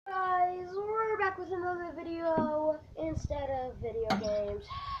back with another video instead of video games.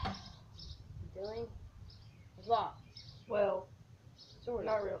 Doing vlog. Well, Sort of.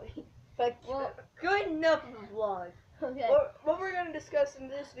 not really. But Well, good enough of a vlog. okay. What we're going to discuss in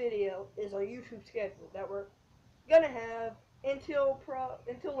this video is our YouTube schedule that we're going to have until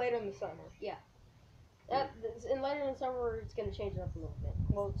later in the summer. Yeah. And later in the summer, it's going to change it up a little bit.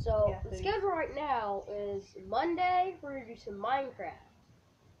 Well, So, yeah, the schedule right now is Monday, we're going to do some Minecraft.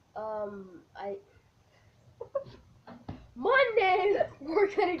 Monday, we're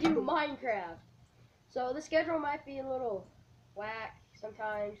going to do Minecraft. So, the schedule might be a little whack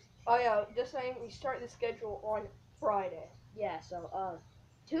sometimes. Oh yeah, just saying, we start the schedule on Friday. Yeah, so,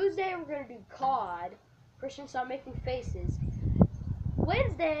 Tuesday, we're going to do COD. Christian, stop making faces.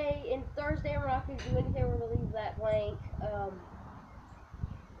 Wednesday and Thursday, we're not going to do anything. We're going to leave that blank.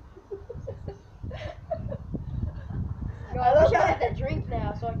 No, I wish I had that drink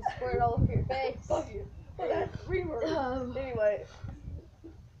now so I can squirt it all over your face. Fuck you. Well, that's rework. Anyway,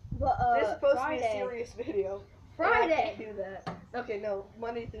 but, this is supposed Friday. to be a serious video. Friday. I can't do that. Okay, no,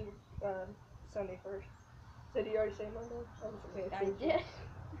 Monday through Sunday first. So did you already say Monday? I did.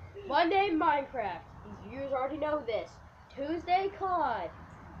 Monday, Minecraft. These viewers already know this. Tuesday, COD.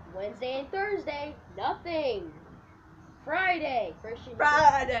 Wednesday and Thursday, nothing. Friday, Christian.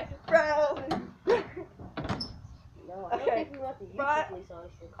 Friday. No, I don't think we want the YouTube police on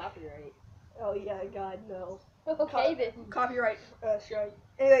us for copyright. Oh yeah, God no. Okay then. Copyright strike.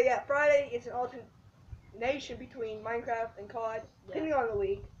 Anyway, yeah, Friday it's an alternation between Minecraft and COD, depending on the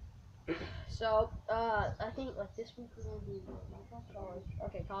week. So, I think like this week we're gonna do Minecraft.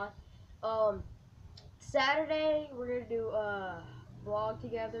 Okay, COD. Saturday we're gonna do a vlog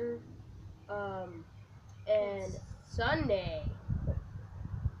together. And Sunday.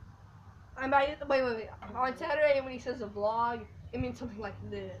 Wait. On Saturday, when he says a vlog, it means something like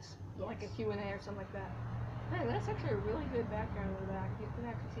this, like a Q&A or something like that. Man, that's actually a really good background in the back. You can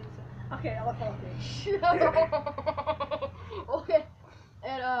actually see this. Okay, I'll follow you. Okay,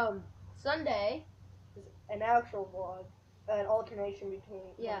 and Sunday is an actual vlog, an alternation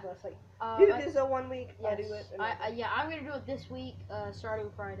between one of us. Like, do this 1 week, I do it. Yeah, I'm gonna do it this week,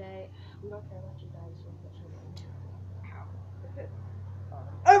 starting Friday. We don't care about you guys so much.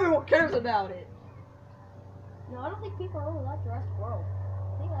 Everyone cares about it. No, I don't think people really like Jurassic World.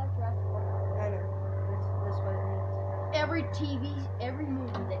 I think I like Jurassic World. I know. That's what it means. Every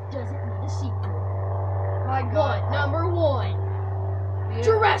movie that doesn't need a sequel. My God. Number one. Yeah.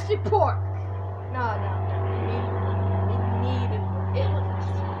 Jurassic Park. No. It needed. It was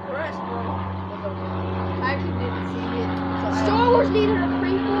Jurassic World was okay. I actually didn't see it. So Star Wars needed a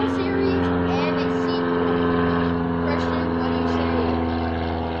prequel series and a sequel. Christian, what do you say?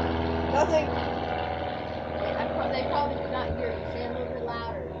 Nothing. They probably did not hear you. Say a little bit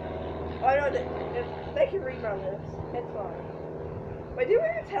louder. I know they can read my lips. It's fine. But did we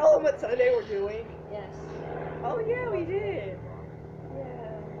even tell them what Sunday we're doing? Yes. Oh yeah, we did.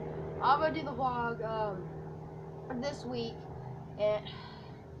 Yeah. I'm gonna do the vlog this week and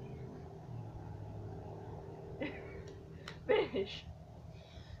finish.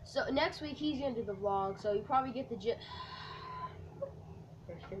 So next week he's gonna do the vlog, so you probably get the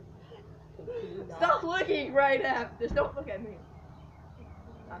Stop looking right at this. Don't look at me.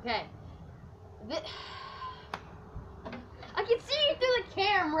 Okay. I can see you through the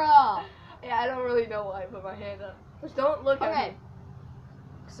camera. Yeah, I don't really know why I put my hand up. Just don't look at me.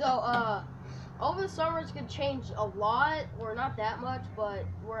 So, over the summer it's gonna change a lot, or not that much, but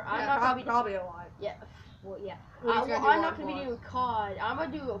I'm not gonna be probably a lot. Yeah. Well, yeah. I'm not gonna be doing COD. I'm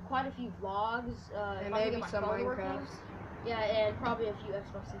gonna do quite a few vlogs. And maybe some Minecraft. Yeah, and probably a few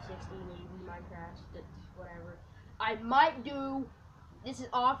Xbox 360, maybe Minecraft, whatever. I might do, this is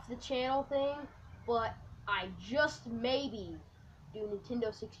off the channel thing, but I just maybe do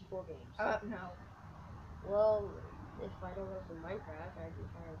Nintendo 64 games. No. Well, if I don't work in Minecraft, I'd be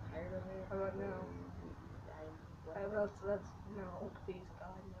kind of tired of it. How about no? That's no, please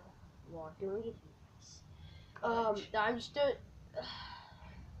God, no. Well, I'm doing it. I'm just doing.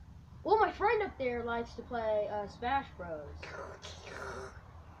 Well, my friend up there likes to play Smash Bros.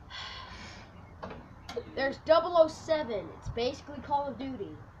 There's 007. It's basically Call of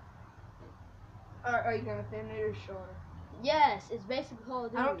Duty. Are you gonna finish it or short? Yes, it's basically Call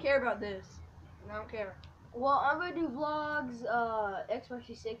of Duty. I don't care about this. I don't care. Well, I'm gonna do vlogs, Xbox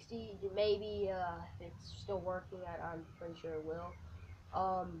 360, maybe if it's still working. I'm pretty sure it will.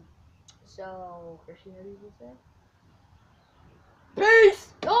 So Christian, what do you say?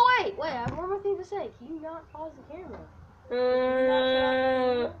 Peace! Oh, wait, I have one more thing to say. Can you not pause the camera?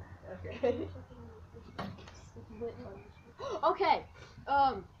 Okay. Okay,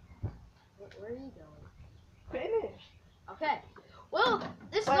 Where are you going? Finish. Okay. Well,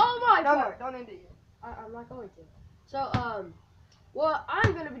 this is Wait, all my No, part. don't end it yet. I'm not going to. So, what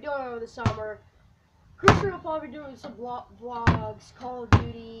I'm going to be doing over the summer, Christian will probably be doing some vlogs, Call of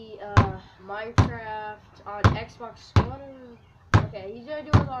Duty, Minecraft on Xbox One. Okay, he's going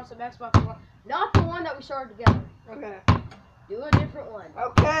to do a lot of some Xbox One. Not the one that we started together. Okay. Do a different one.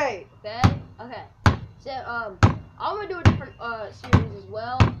 Okay. Okay? Okay. So, I'm going to do a different, series as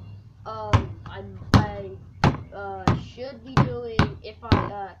well. I should be doing, if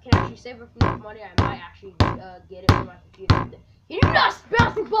I, can actually save up enough money, I might actually, get it for my computer. You do not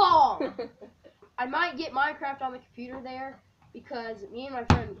bounce the ball! I might get Minecraft on the computer there, because me and my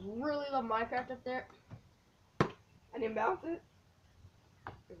friend really love Minecraft up there. I didn't bounce it.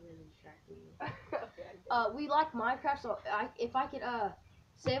 It really distracted me. We like Minecraft, so if I could,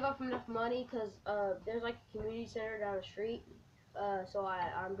 save up enough money, because, there's like a community center down the street, so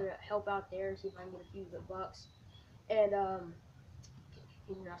I'm gonna help out there and see if I can get a few good bucks. And,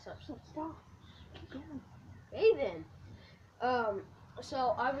 Stop. Keep going. hey then.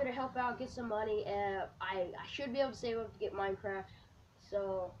 So I'm gonna help out, get some money, and I should be able to save up to get Minecraft.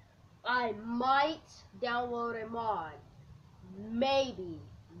 So I might download a mod. Maybe.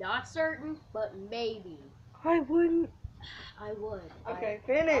 Not certain, but maybe. I wouldn't. I would. Okay,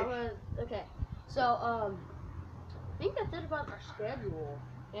 finish. Okay. So, I think that's it about our schedule.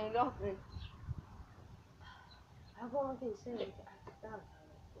 And nothing. I have one more thing to say. I forgot about it.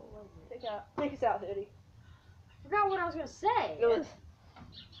 What was it? Take us out, Eddie. I forgot what I was gonna say. It was.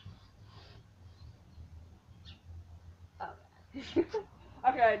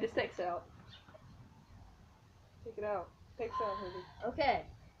 Okay, just take us out. Take it out. Take us out, Eddie. Okay.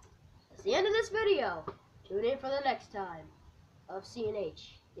 That's the end of this video. Tune in for the next time of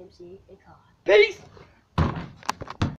CNH, MC, and Con. Peace!